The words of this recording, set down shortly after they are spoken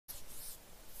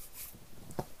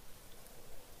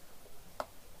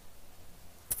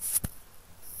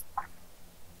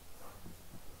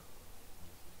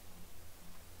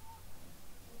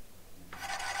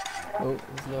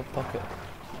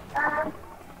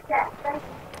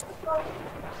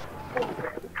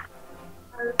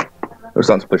We're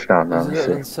starting to push down There's now, a you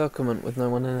little see. encirclement with no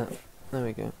one in it. There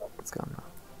we go. It's gone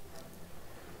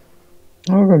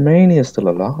now. Oh, Romania's still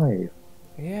alive.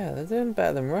 Yeah, they're doing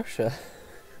better than Russia.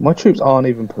 My troops aren't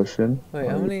even pushing. Wait,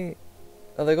 how many?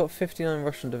 Oh, they got 59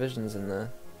 Russian divisions in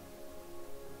there.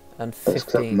 And That's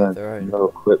except 15 of their own. no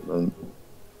equipment.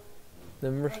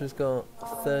 Then Russia's got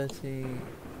 30,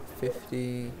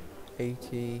 50,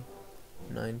 80,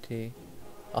 90,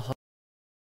 100.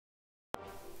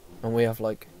 And we have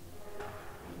like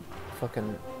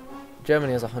fucking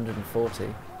Germany has 140.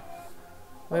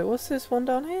 Wait, what's this one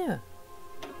down here?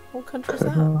 What country is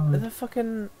that? They're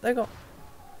fucking. They got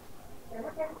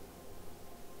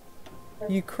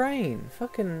Ukraine.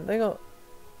 Fucking. They got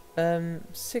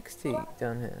 60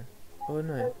 down here. Oh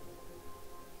no,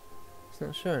 it's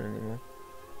not showing anymore.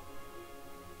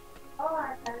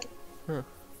 Huh.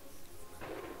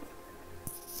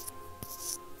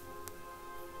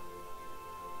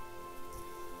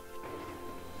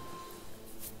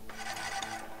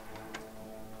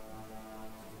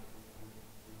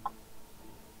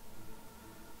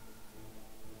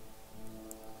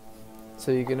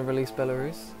 So you're gonna release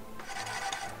Belarus?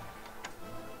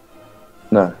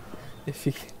 No. If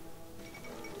you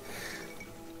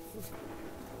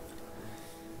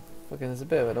fucking, it's a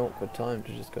bit of an awkward time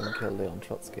to just go and kill Leon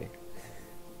Trotsky.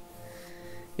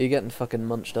 You're getting fucking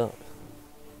munched up.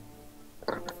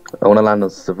 I want to land on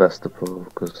Sevastopol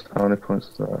because how many points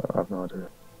is that? I have no idea.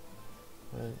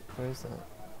 Where is that?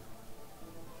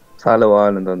 It's that little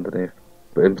island underneath,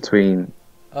 but in between,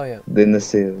 Oh yeah, in the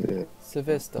sea. Yeah.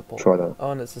 Sevastopol. Try that.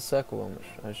 Oh, and it's a circle one, which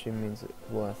I assume means it's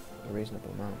worth a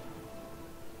reasonable amount.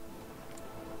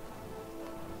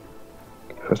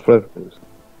 Press play, please.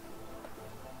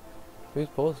 Who's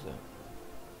paused it?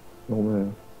 Not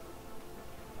me.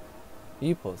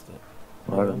 You paused it.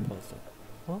 I No, I didn't. paused it.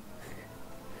 What?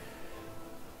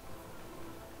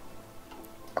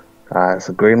 Ah, it's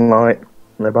a green light.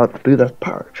 They're about to do their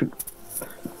parachute.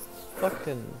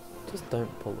 Fucking, just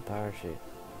don't pull the parachute.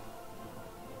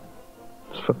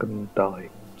 Just fucking die.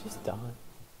 Just die.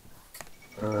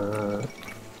 Uh,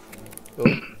 Oh.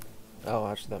 Oh,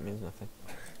 actually, that means nothing.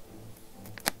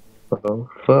 oh,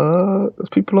 fuck. There's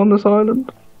people on this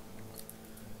island?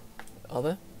 Are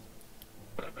there?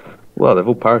 Well, they've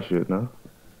all parachuted now.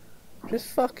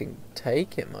 Just fucking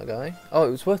take it, my guy. Oh,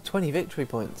 it was worth 20 victory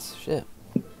points. Shit.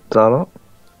 Is that not?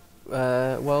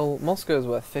 Well, Moscow's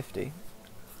worth 50.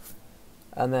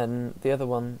 And then the other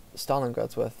one,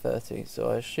 Stalingrad's worth 30.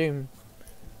 So I assume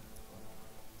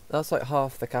that's like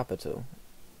half the capital.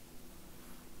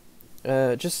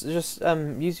 Just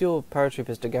use your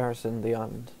paratroopers to garrison the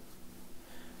island.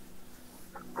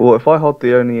 Well, if I hold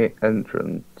the only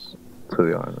entrance to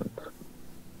the island.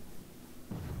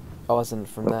 Oh, as in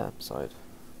from their side.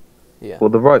 Yeah. Well,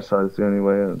 the right side is the only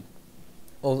way in.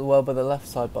 Well, but the left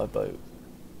side by boat.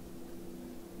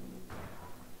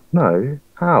 No,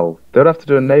 how? They'd have to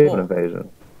do a naval Port. invasion.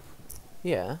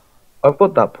 Yeah. I've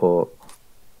got that port.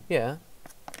 Yeah.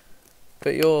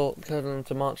 But you're telling them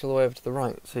to march all the way over to the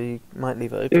right, so you might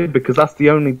leave it open. Yeah, because that's the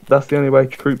only way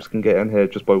troops can get in here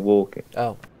just by walking.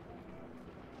 Oh.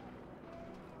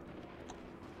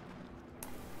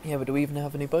 Yeah, but do we even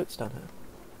have any boats down here?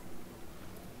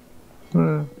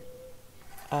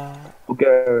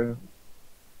 Bulgaria.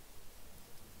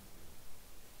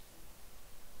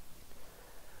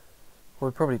 Well,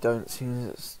 we probably don't, seeing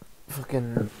as it's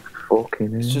fucking.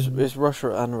 Fucking It's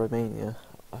Russia and Romania.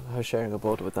 We're sharing a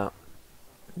border with that.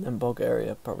 And then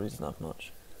Bulgaria probably doesn't have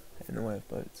much in the way of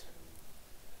boats.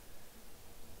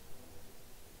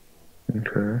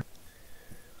 Okay.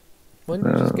 Why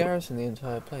don't you just garrison the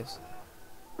entire place?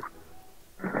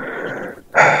 Stage,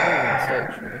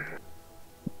 really.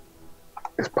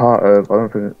 It's part of. I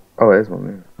don't think. Oh, it is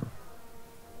one. Yeah.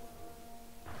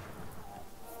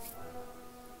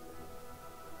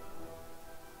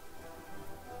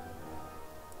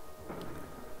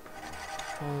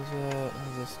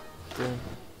 How's this doing?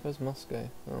 Where's Moscow?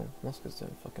 Oh, Moscow's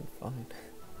doing fucking fine.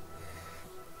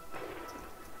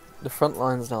 The front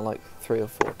line's now like 3 or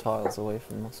 4 tiles away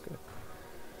from Moscow.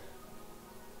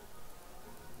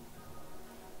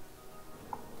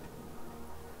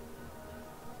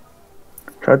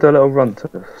 Try to do a little run to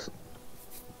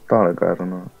Stalingrad or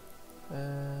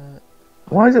not.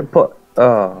 Why is it put?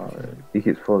 Oh, he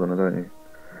keeps falling, don't you?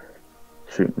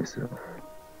 Shoot myself.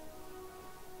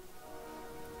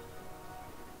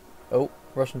 Oh,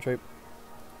 Russian troop.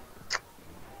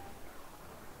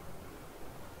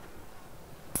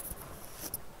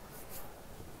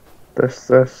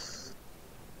 This.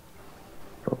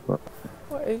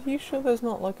 What is you sure there's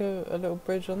not like a little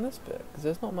bridge on this bit? Because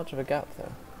there's not much of a gap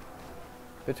there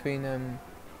between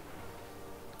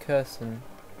Kherson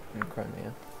and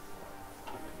Crimea.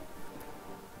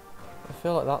 I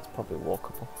feel like that's probably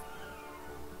walkable.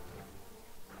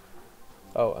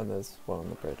 Oh, and there's one on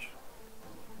the bridge.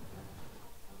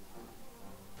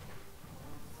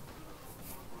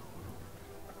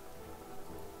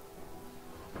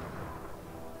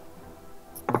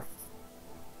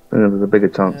 There's a bigger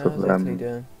chance Yeah, of how's Italy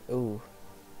doing? Ooh.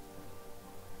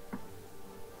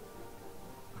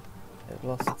 They've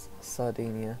lost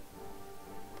Sardinia.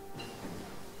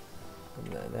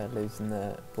 And they're losing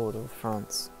their border with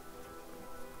France.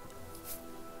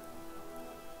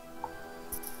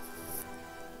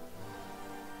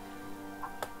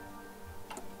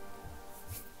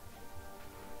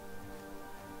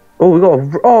 Oh, we got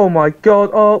a, oh my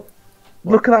god, oh,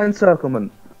 what? Look at that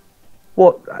encirclement.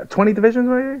 What, 20 divisions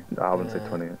maybe? No, I wouldn't say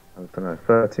 20, I don't know,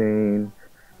 13,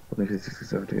 14, 16,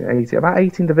 17, 18, about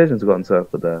 18 divisions we got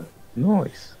encircled there.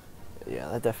 Nice. Yeah,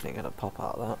 they're definitely going to pop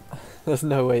out of that. There's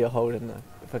no way you're holding a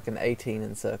fucking 18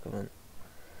 encirclement.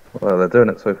 Well, they're doing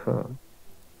it so far.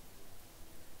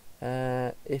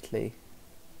 Italy.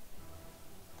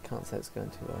 Can't say it's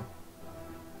going too well.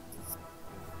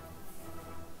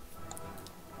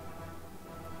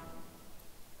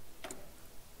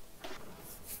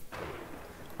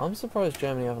 I'm surprised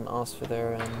Germany haven't asked for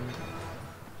their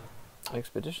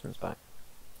expeditions back.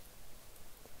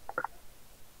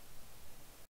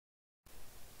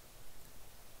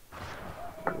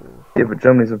 Yeah, but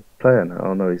Germany's a player now.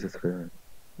 Oh no, he's just a player.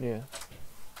 Yeah.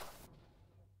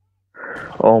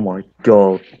 Oh my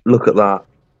god, look at that.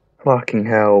 Fucking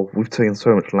hell, we've taken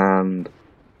so much land.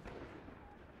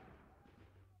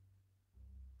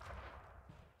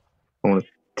 I want to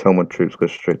tell my troops go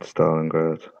straight to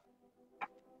Stalingrad.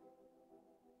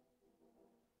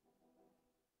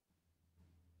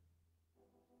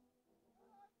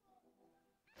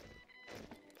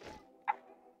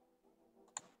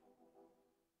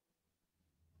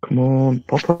 Come on,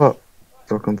 pop up.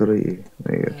 So I can delete you.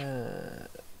 There you go.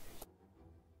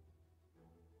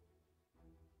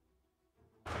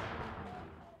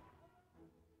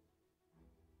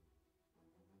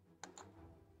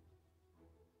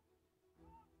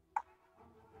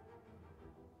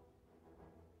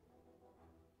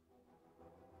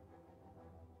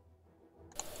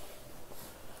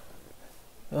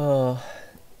 Oh,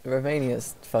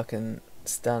 Romania's fucking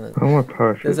stunning.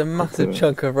 There's a massive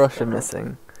chunk of Russia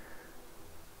missing.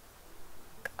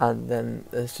 And then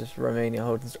there's just Romania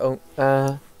holding...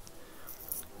 Oh,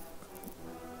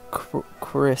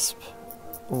 Crisp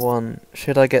 1.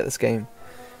 Should I get this game?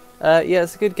 Yeah,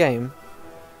 it's a good game.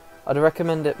 I'd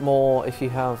recommend it more if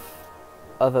you have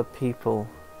other people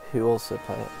who also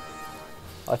play it.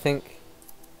 I think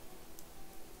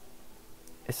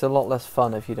it's a lot less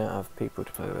fun if you don't have people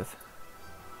to play with.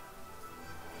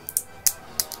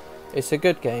 It's a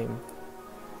good game.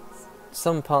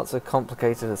 Some parts are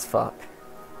complicated as fuck.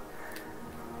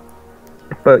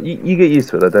 But you get used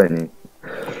to it though, don't you?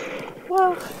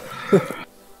 Well...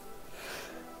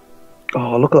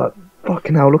 Oh, look at that.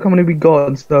 Fucking hell, look how many we got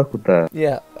encircled there.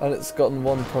 Yeah, and it's gotten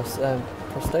one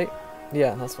prostate.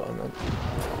 Yeah, that's what I meant.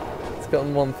 It's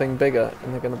gotten one thing bigger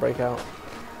and they're going to break out.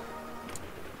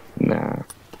 Nah.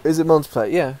 Is it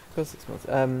multiplayer? Yeah, of course it's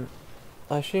multiplayer.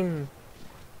 I assume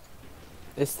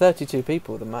it's 32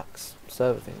 people, the max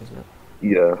server thing, isn't it?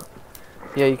 Yeah.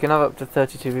 Yeah, you can have up to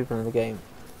 32 people in the game.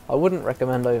 I wouldn't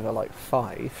recommend over like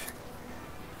 5.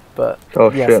 But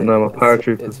oh yes, shit, no, my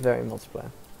paratrooper. It's very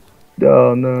multiplayer.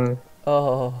 Oh no.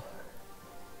 Oh.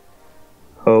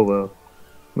 Oh well.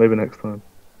 Maybe next time.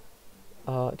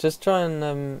 Just try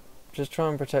and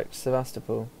protect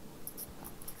Sevastopol.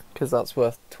 Because that's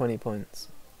worth 20 points.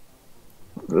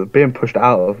 They're being pushed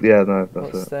out of, yeah, no,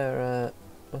 that's what's it.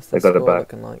 What's their score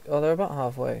looking like? Oh, they're about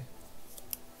halfway.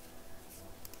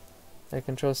 They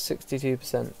control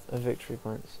 62% of victory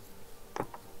points.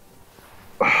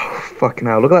 Oh, fucking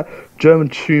hell, look at that German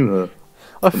tumour.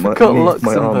 I forgot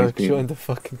Luxembourg joined the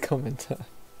fucking commenter.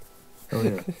 Oh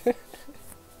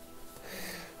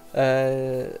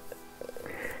yeah.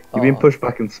 You've been pushed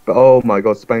back in oh my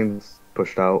god, Spain's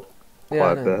pushed out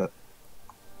quite a bit.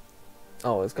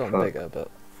 Oh, it's gotten bigger, but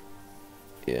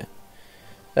yeah.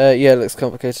 Yeah, it looks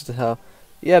complicated to hell.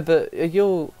 Yeah, but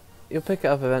you'll pick it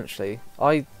up eventually.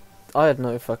 I had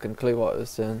no fucking clue what I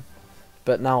was doing,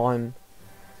 but now I'm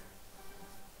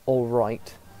all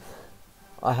right.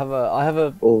 I have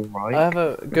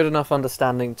a good enough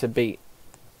understanding to beat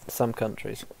some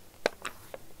countries.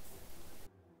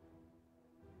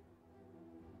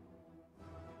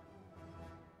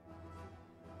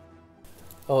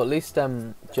 Or at least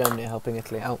Germany are helping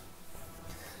Italy out.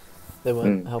 They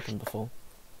weren't helping before.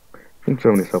 I think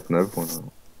Germany's helping everyone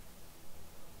out.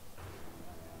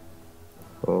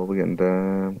 Oh, we're getting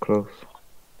damn close.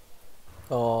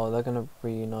 Oh, they're gonna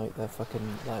reunite their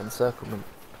fucking encirclement.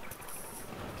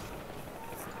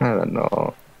 I don't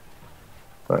know.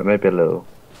 Right, maybe a little.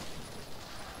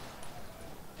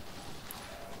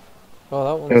 Oh,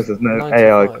 that one's Because there's no 95.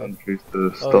 AI countries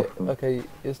to stop them. Okay,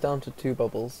 it's down to 2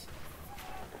 bubbles.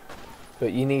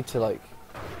 But you need to, like,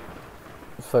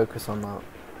 focus on that.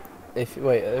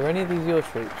 Wait, are any of these your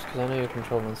troops? Because I know you're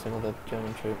controlling some of the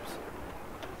German troops.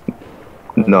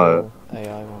 No.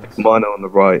 AI ones. Mine are on the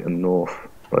right and north.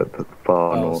 Like the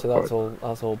far north. Oh, so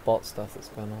that's all bot stuff that's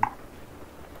going on.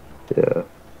 Yeah.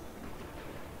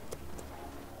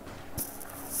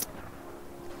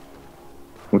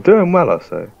 We're doing well, I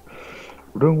say.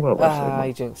 We're doing well, I say.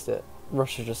 I jinxed it.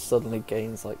 Russia just suddenly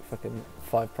gains like fucking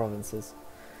 5 provinces.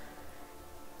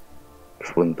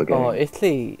 Just wins the game. Oh,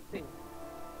 Italy.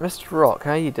 Mr. Rock,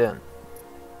 how you doing?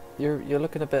 You're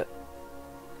looking a bit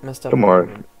messed up.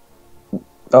 Tomorrow.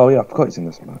 Oh yeah, I forgot he's in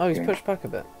this match. Oh, he's pushed back a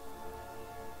bit.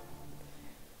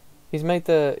 He's made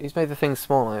the thing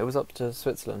smaller. It was up to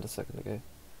Switzerland a second ago.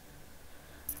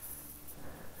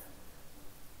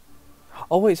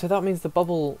 Oh wait, so that means the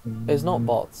bubble is not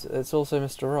bots. It's also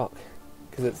Mr. Rock,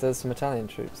 because there's some Italian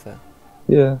troops there.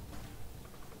 Yeah.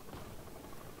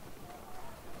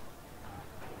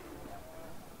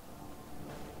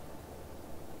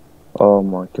 Oh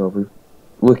my god,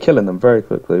 we're killing them very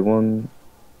quickly. 1,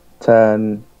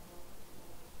 10,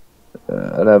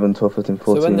 11, 12, 13,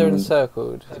 14. So when they're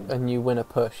encircled and you win a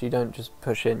push, you don't just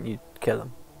push in, you kill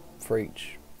them. For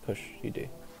each push you do.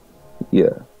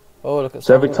 Yeah. Oh, look at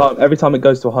so every time it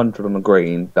goes to 100 on the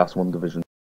green, that's 1 division.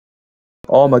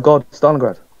 Oh my god,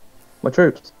 Stalingrad. My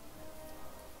troops.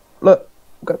 Look.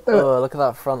 Look at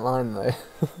that front line though.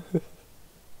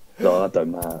 No, that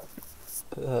don't matter.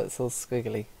 It's all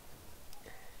squiggly.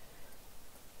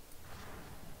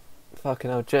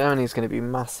 Fucking hell, Germany's going to be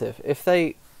massive. If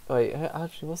they... Wait,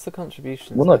 actually, what's the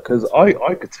contribution? Well, no, because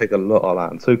I could take a lot of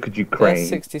that, and so could Ukraine. They're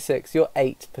 66, you're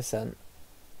 8%.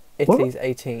 Italy's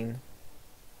 18.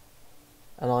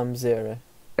 And I'm 0.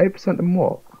 8% in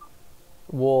what?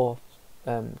 War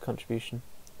contribution.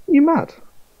 Are you mad?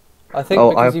 I think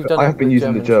because you've done it I have been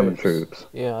using the German troops.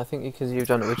 Yeah, I think because you've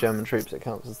done it with German troops, it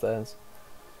counts as theirs.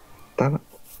 Damn it.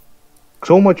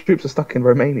 Because all my troops are stuck in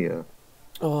Romania.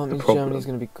 Oh, that means Germany's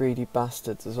going to be greedy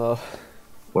bastards as well.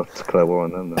 We'll have to declare war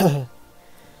on them then.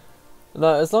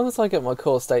 No, as long as I get my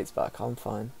core states back, I'm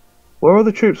fine. Where are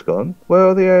the troops gone? Where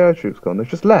are the AI troops gone? They've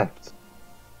just left.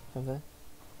 Have they?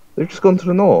 They've just gone to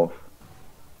the north.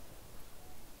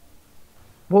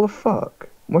 What the fuck?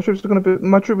 My troops are gonna be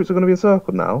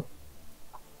encircled now.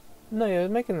 No, you're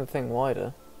making the thing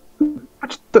wider.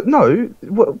 No,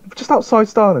 just outside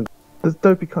Stalin. There's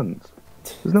dopey cunts.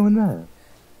 There's no one there.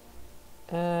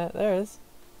 There is.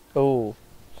 Oh.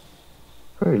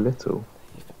 Very little.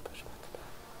 You've been pushed back a bit.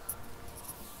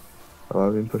 Oh,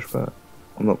 I've been pushed back.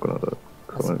 I'm not gonna look.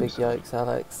 That's a big yikes,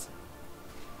 Alex.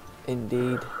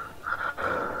 Indeed.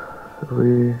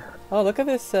 Oh, look at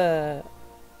this,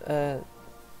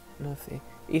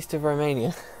 east of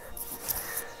Romania.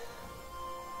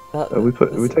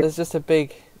 There's just a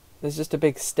big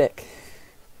stick.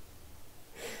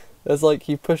 There's like,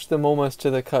 you push them almost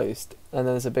to the coast, and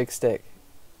then there's a big stick.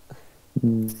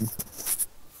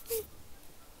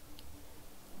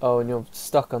 Oh, and you're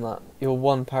stuck on that. Your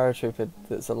one paratrooper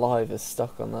that's alive is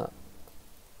stuck on that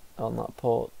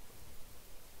port.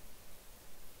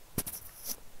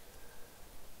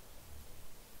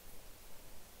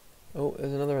 Oh,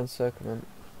 there's another encirclement.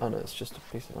 Oh no, it's just a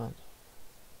piece of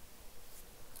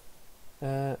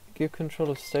land. Give control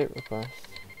of state request.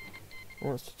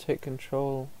 Wants to take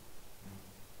control.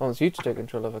 Wants you to take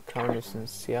control of a Kaunas and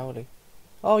Siauli.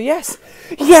 Oh yes!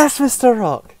 Yes, Mr.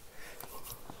 Rock!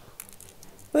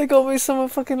 They got me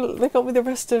they got me the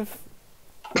rest of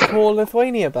poor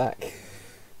Lithuania back.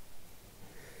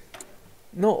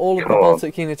 Not all of the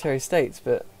Baltic unitary states,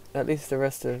 but at least the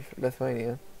rest of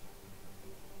Lithuania.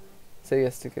 Say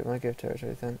yes to get my give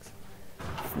territory, thanks.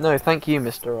 No, thank you,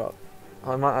 Mr. Rock.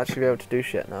 I might actually be able to do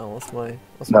shit now. What's my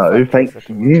no, thank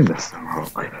you, Mr.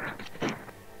 Rock.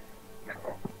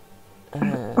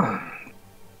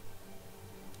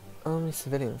 How many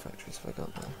civilian factories have I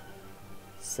got now?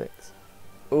 6.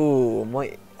 Ooh,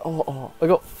 I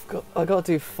got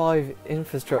to do 5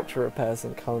 infrastructure repairs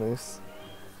in Kaunas.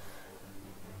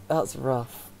 That's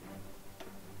rough.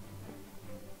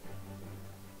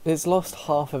 It's lost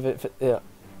half of it.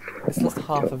 It's lost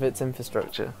half of its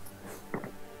infrastructure.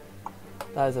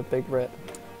 That is a big rip.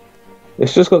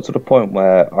 It's just got to the point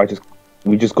where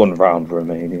we just gone round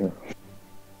Romania.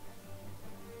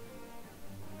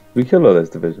 We killed all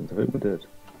those divisions. I think we did.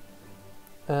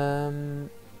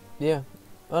 Yeah.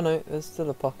 Oh no, there's still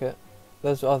a pocket.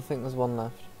 I think there's one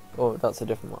left. Oh, that's a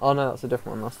different one. Oh no, that's a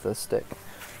different one. That's the stick.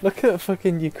 Look at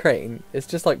fucking Ukraine. It's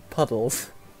just like puddles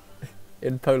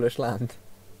in Polish land.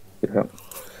 Yeah.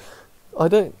 I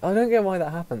don't get why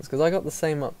that happens, because I got the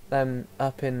same up in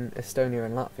Estonia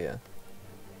and Latvia.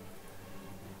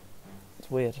 It's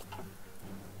weird.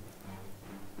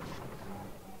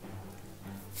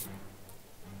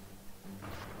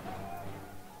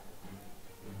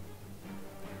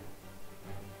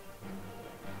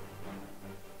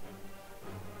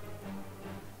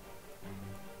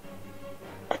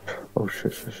 Oh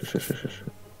shit.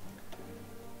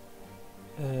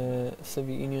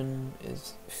 Soviet Union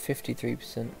is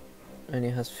 53%. Only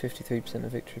has 53%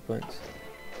 of victory points.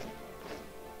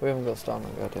 We haven't got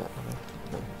Stalingrad yet, have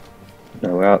we?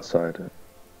 No, we're outside it.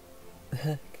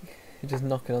 You're just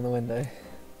knocking on the window.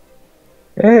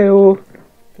 Hey,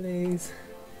 please.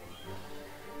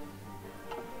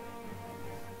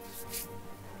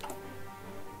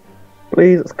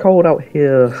 Please, it's cold out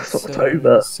here. It's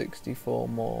October. 64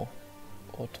 more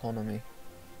autonomy.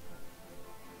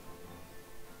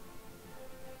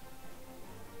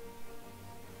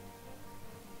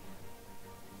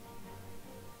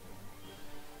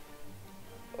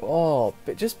 Oh,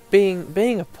 but just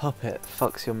being a puppet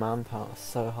fucks your manpower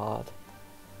so hard.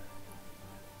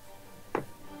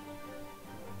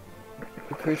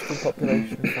 Recruitable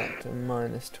population factor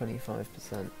minus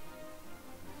 25%.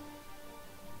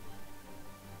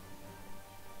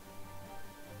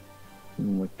 Oh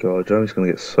my god, Germany's gonna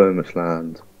get so much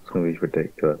land. It's gonna be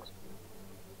ridiculous.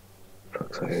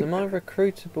 Fuck's sake. So my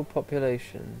recruitable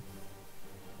population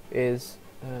is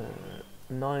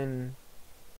 9.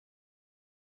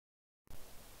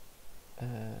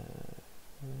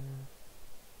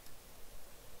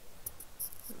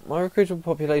 My recruitable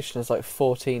population is like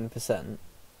 14%.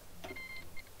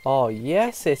 Oh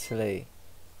yes, Italy.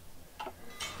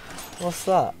 What's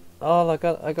that? Oh, I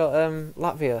got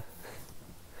Latvia.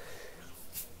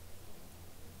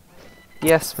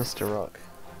 Yes, Mr. Rock.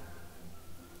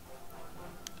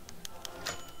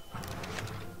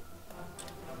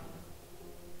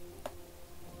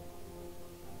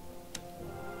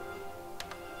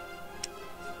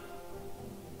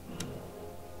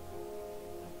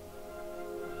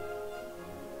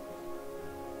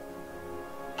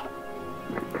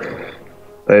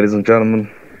 Ladies and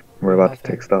gentlemen, we're about to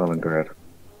take Stalingrad.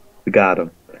 We got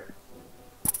him.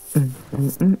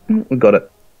 We got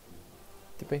it.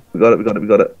 Did we? We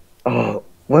got it. Oh,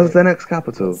 where's the next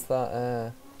capital? What's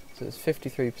that? So it's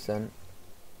 53%.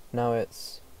 Now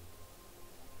it's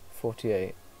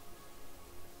 48.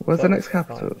 Where's the next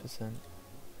capital?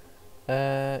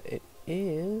 It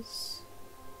is...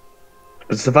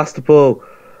 Sevastopol!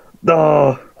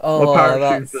 Oh, my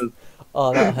parachuters.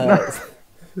 Oh, that hurts.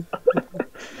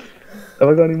 Have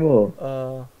I got any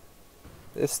more?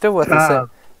 It's still worth the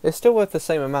same. It's still worth the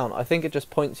same amount. I think it just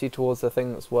points you towards the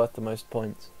thing that's worth the most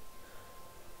points.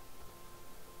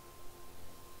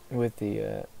 With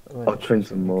the I'll train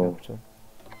some more. Capital.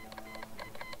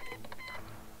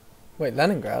 Wait,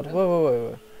 Leningrad?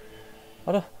 Whoa.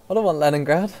 I don't want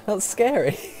Leningrad. That's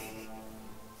scary.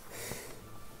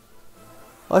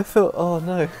 I thought, oh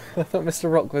no, I thought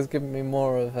Mr. Rock was giving me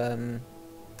more of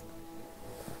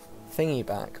thingy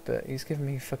back, but he's giving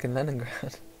me fucking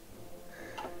Leningrad.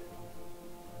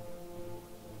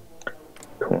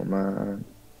 Come on, man.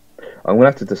 I'm gonna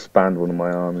have to disband one of my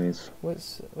armies.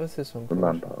 What's this one for called?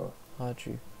 manpower.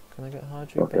 Harju. Can I get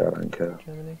Harju? Okay, I don't care.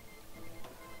 Germany?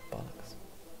 Bollocks.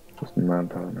 What's the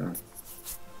manpower now?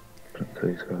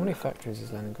 Please go. How many factories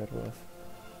is Leningrad worth?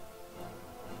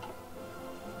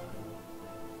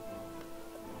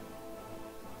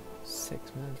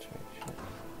 Six military. Shit.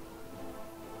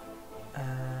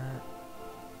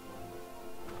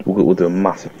 We'll do a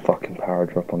massive fucking power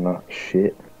drop on that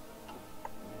shit.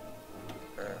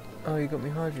 Oh, you got me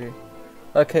Harju.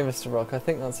 Okay, Mr. Rock, I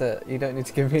think that's it. You don't need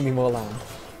to give me any more land.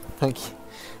 Thank you.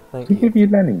 Thank you. Did he give you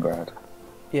Leningrad?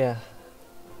 Yeah.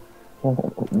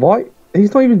 Why?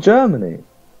 He's not even Germany.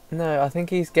 No, I think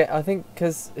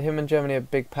because him and Germany are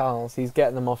big pals, he's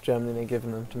getting them off Germany and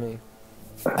giving them to me.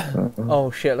 Oh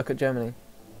shit, look at Germany.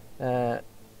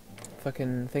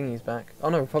 Fucking thingy's back. Oh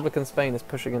no, Republican Spain is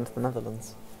pushing into the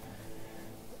Netherlands.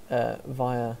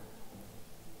 Via...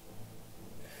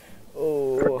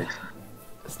 Oh,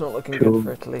 it's not looking good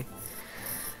for Italy.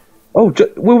 Oh,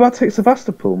 we're about to take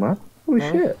Sevastopol, man. Holy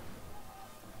shit.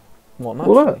 What,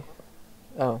 naturally?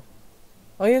 Oh.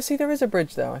 Oh yeah, see there is a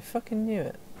bridge there, I fucking knew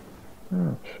it.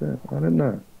 Oh shit! I didn't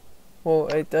know. Well,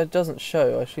 it doesn't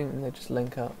show. I assume they just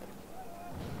link up.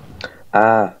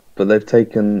 Ah, but they've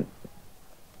taken.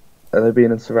 Are they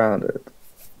being surrounded?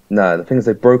 No, the thing is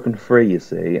they've broken free, you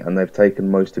see, and they've taken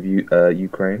most of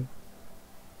Ukraine.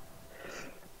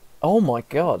 Oh my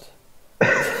god.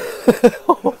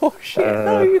 Oh shit!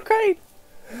 No, Uh, Ukraine!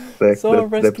 they're Someone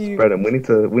they're rescue. spreading. We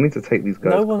need to take these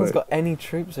guys No one's quick. got any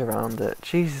troops around it.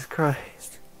 Jesus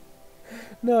Christ.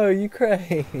 No,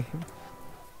 Ukraine.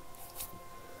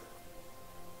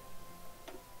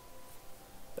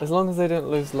 As long as they don't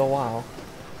lose Lawal.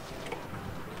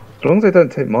 As long as they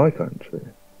don't take my country.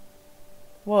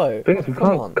 Whoa, Thing is, we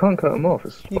come on. can't cut them off.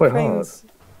 It's quite hard.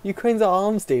 Ukraine's our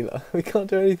arms dealer. We can't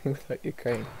do anything without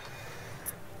Ukraine.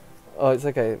 Oh, it's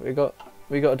okay. We got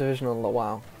a division on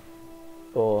Lawal.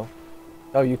 Or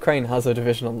oh, Ukraine has a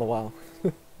division on Lawal.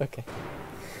 Okay,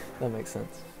 that makes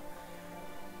sense.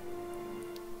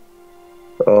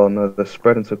 Oh no, they're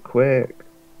spreading so quick.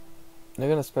 They're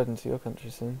gonna spread into your country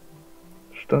soon.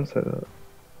 Just don't say that.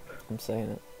 I'm saying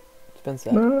it. It's been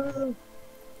said. No.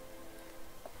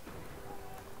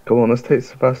 Come on, let's take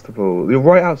Sebastopol. You're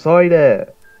right outside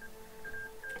it.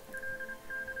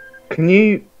 Can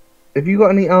you? Have you got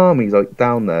any armies like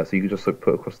down there so you can just like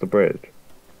put across the bridge?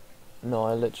 No,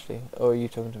 I literally. Oh, are you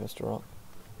talking to Mr. Rock?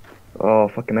 Oh,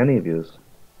 fucking any of yous.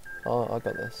 Oh, I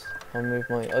got this. I'll move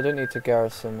my. I don't need to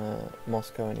garrison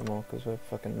Moscow anymore because we're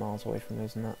fucking miles away from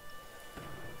losing that.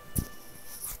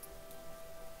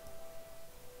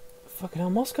 Fucking hell,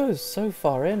 Moscow is so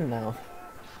far in now.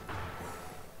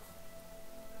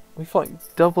 We've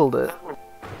like doubled it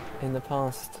in the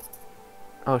past.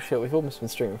 Oh shit, we've almost been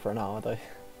streaming for an hour though.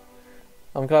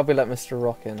 I'm glad we let Mr.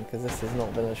 Rock in because this has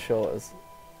not been as short as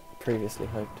previously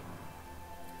hoped.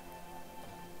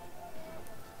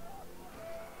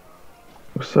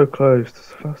 We're so close to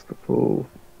Sebastopol.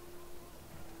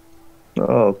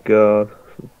 Oh god,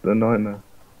 the nightmare.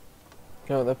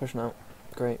 Oh, they're pushing out.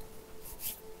 Great.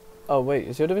 Oh wait,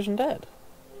 is your division dead?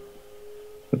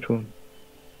 Which one?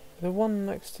 The one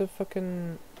next to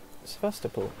fucking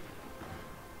Sevastopol.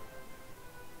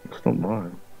 It's not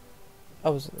mine.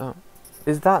 Oh,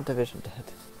 is that division dead?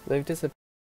 They've disappeared.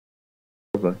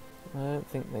 Probably. I don't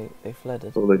think they fled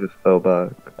it. Or they just fell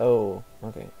back. Oh,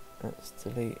 okay. Let's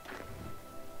delete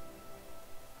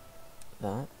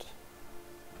that.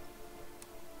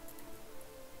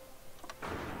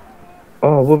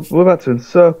 Oh, we're about to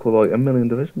encircle like 1,000,000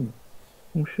 divisions.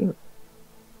 Oh shit.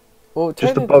 Well,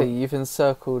 Just technically, above. you've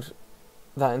encircled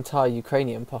that entire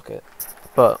Ukrainian pocket,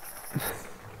 but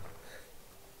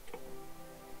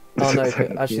oh no,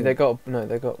 actually they got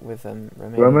with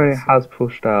Romania. Romania has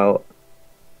pushed out.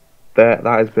 That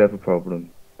is a bit of a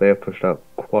problem. They have pushed out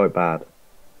quite bad.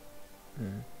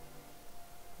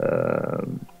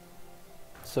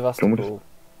 Sevastopol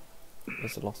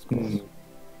is a lost cause.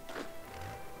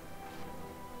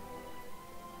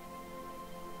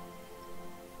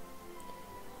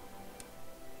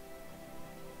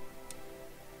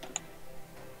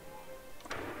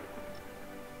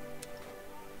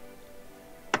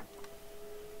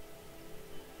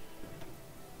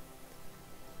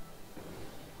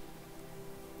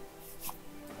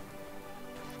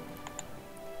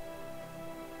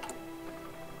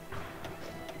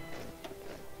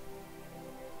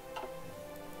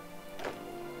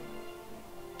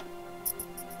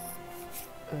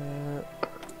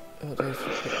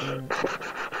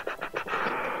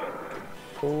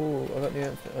 Oh,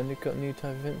 I got new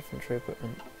type of infantry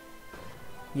equipment.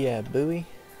 Yeah, buoy.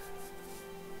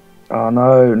 Oh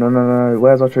no!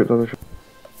 Where's our troops?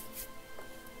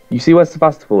 You see where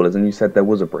Sebastopol is, and you said there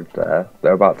was a bridge there.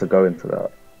 They're about to go into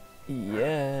that.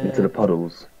 Yeah. Into the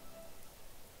puddles.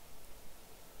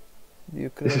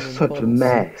 This is such a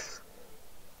mess.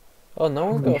 Oh, no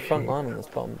one's got a front line on this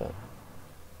bottom bit.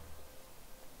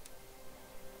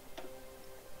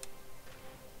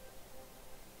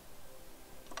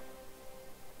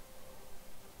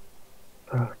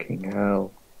 Fucking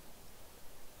hell.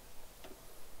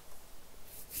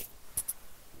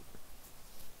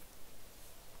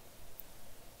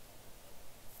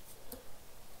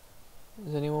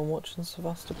 Is anyone watching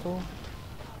Sevastopol?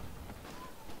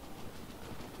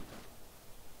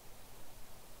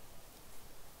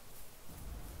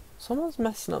 Someone's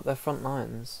messing up their front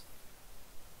lines.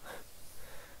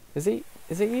 Is it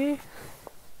you?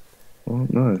 Oh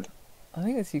no. I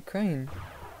think it's Ukraine.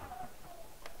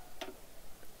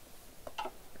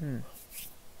 Oh,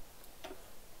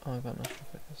 I got national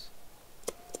figures.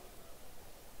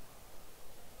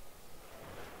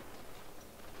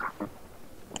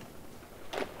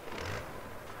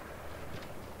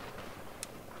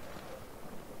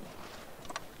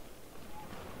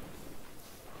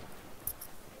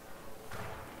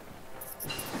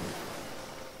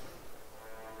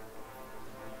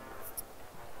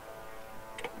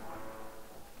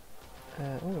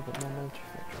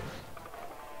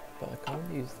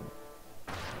 use them.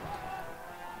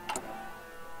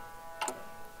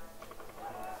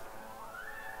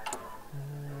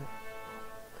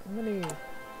 How many?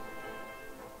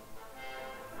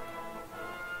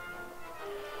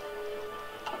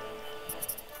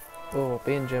 Oh,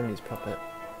 being Germany's puppet.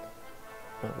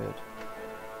 Not good.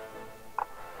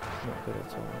 Not good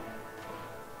at all.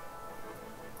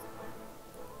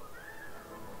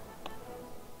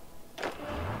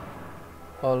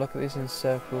 Oh, look at these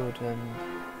encircled,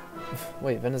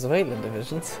 wait, Venezuelan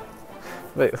divisions?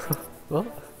 Wait, what?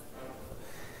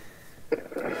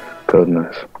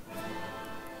 Goodness.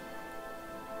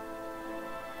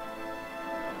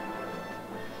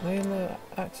 Are they in the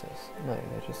Axis? No,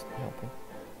 they're just helping.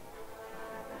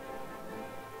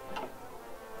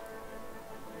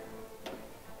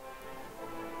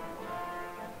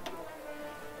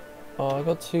 Oh, I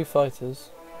got 2 fighters.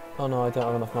 Oh no, I don't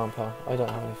have enough manpower. I don't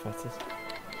have any fighters.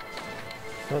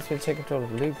 Wants me to take control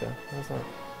of Luga. How's that?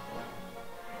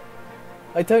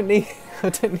 I don't need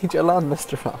your land,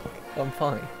 Mr. Rock. I'm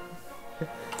fine.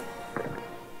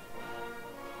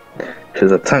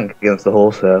 She's a tank against the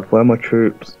horse here. Where are my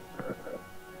troops?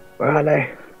 Where are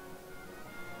they?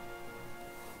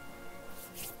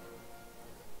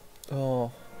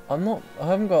 Oh, I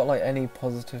haven't got like any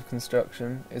positive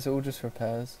construction. It's all just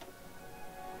repairs.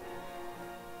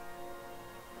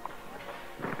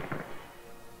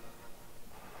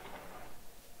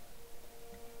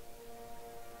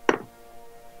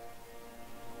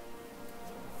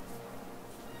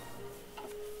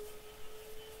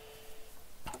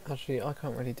 Actually, I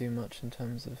can't really do much in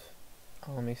terms of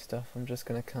army stuff. I'm just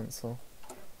going to cancel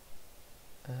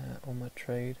all my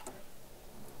trade.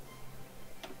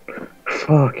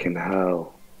 Fucking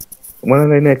hell. When are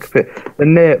they near? They're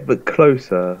near, but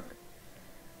closer.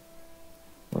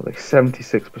 Well, like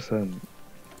 76%.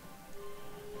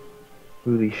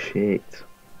 Holy shit.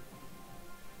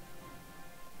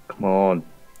 Come on.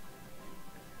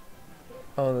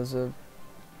 Oh, there's a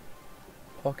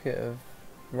pocket of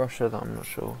Russia that I'm not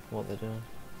sure what they're doing.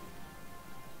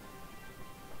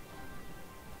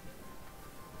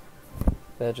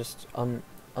 They're just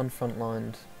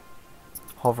unfrontlined,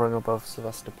 hovering above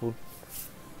Sevastopol.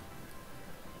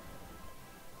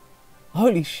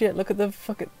 Holy shit, look at the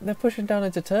fucking... They're pushing down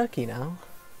into Turkey now.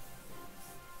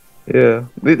 Yeah,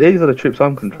 these are the troops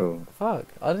I'm controlling. Fuck,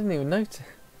 I didn't even notice.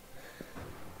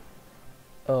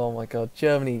 Oh my god,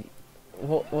 Germany...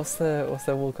 What's their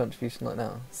war contribution like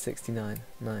now? 69.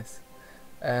 Nice.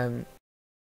 Has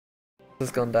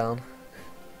gone down.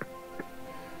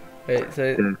 Wait,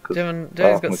 so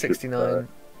Germany's got 69.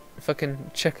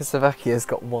 Fucking Czechoslovakia's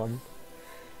got 1.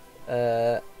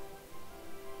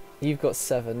 You've got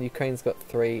 7. Ukraine's got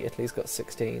 3. Italy's got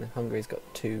 16. Hungary's got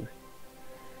 2.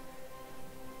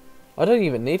 I don't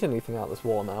even need anything out of this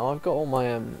war now. I've got all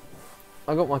my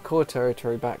I got my core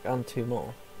territory back and 2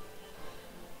 more.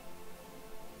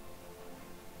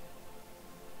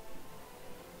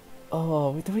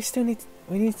 Oh, do we still need to,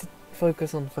 we need to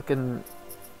focus on fucking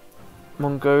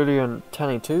Mongolia and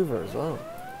Tani-Tuva as well.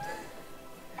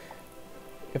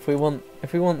 If we want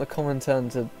the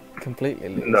Comintern to completely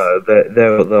lose. No,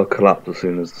 they'll collapse as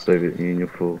soon as the Soviet Union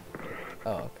fall.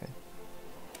 Oh, okay.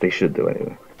 They should do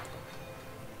anyway.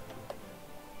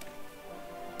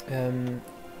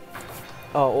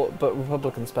 But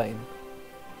Republican Spain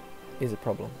is a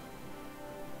problem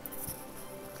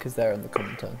because they're in the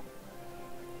Comintern.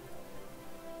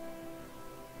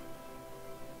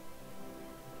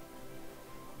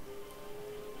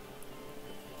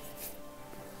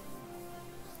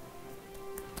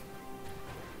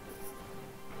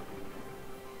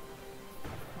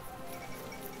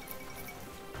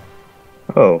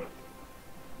 Oh.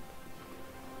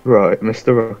 Right,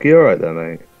 Mr. Rocky, alright there,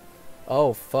 mate?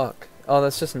 Oh, fuck. Oh,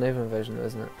 that's just a naval invasion,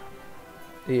 isn't it?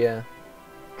 Yeah.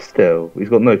 Still, he's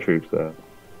got no troops there.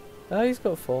 Oh, he's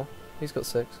got 4. He's got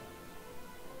 6.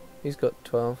 He's got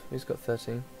 12. He's got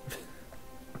 13.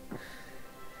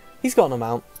 He's got an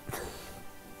amount.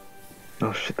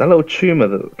 Oh shit, that little tumour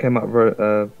that came out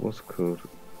of, what's it called?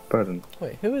 Braden.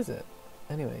 Wait, who is it?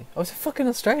 Anyway. Oh, it's fucking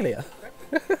Australia.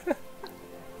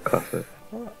 Classic.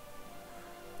 What?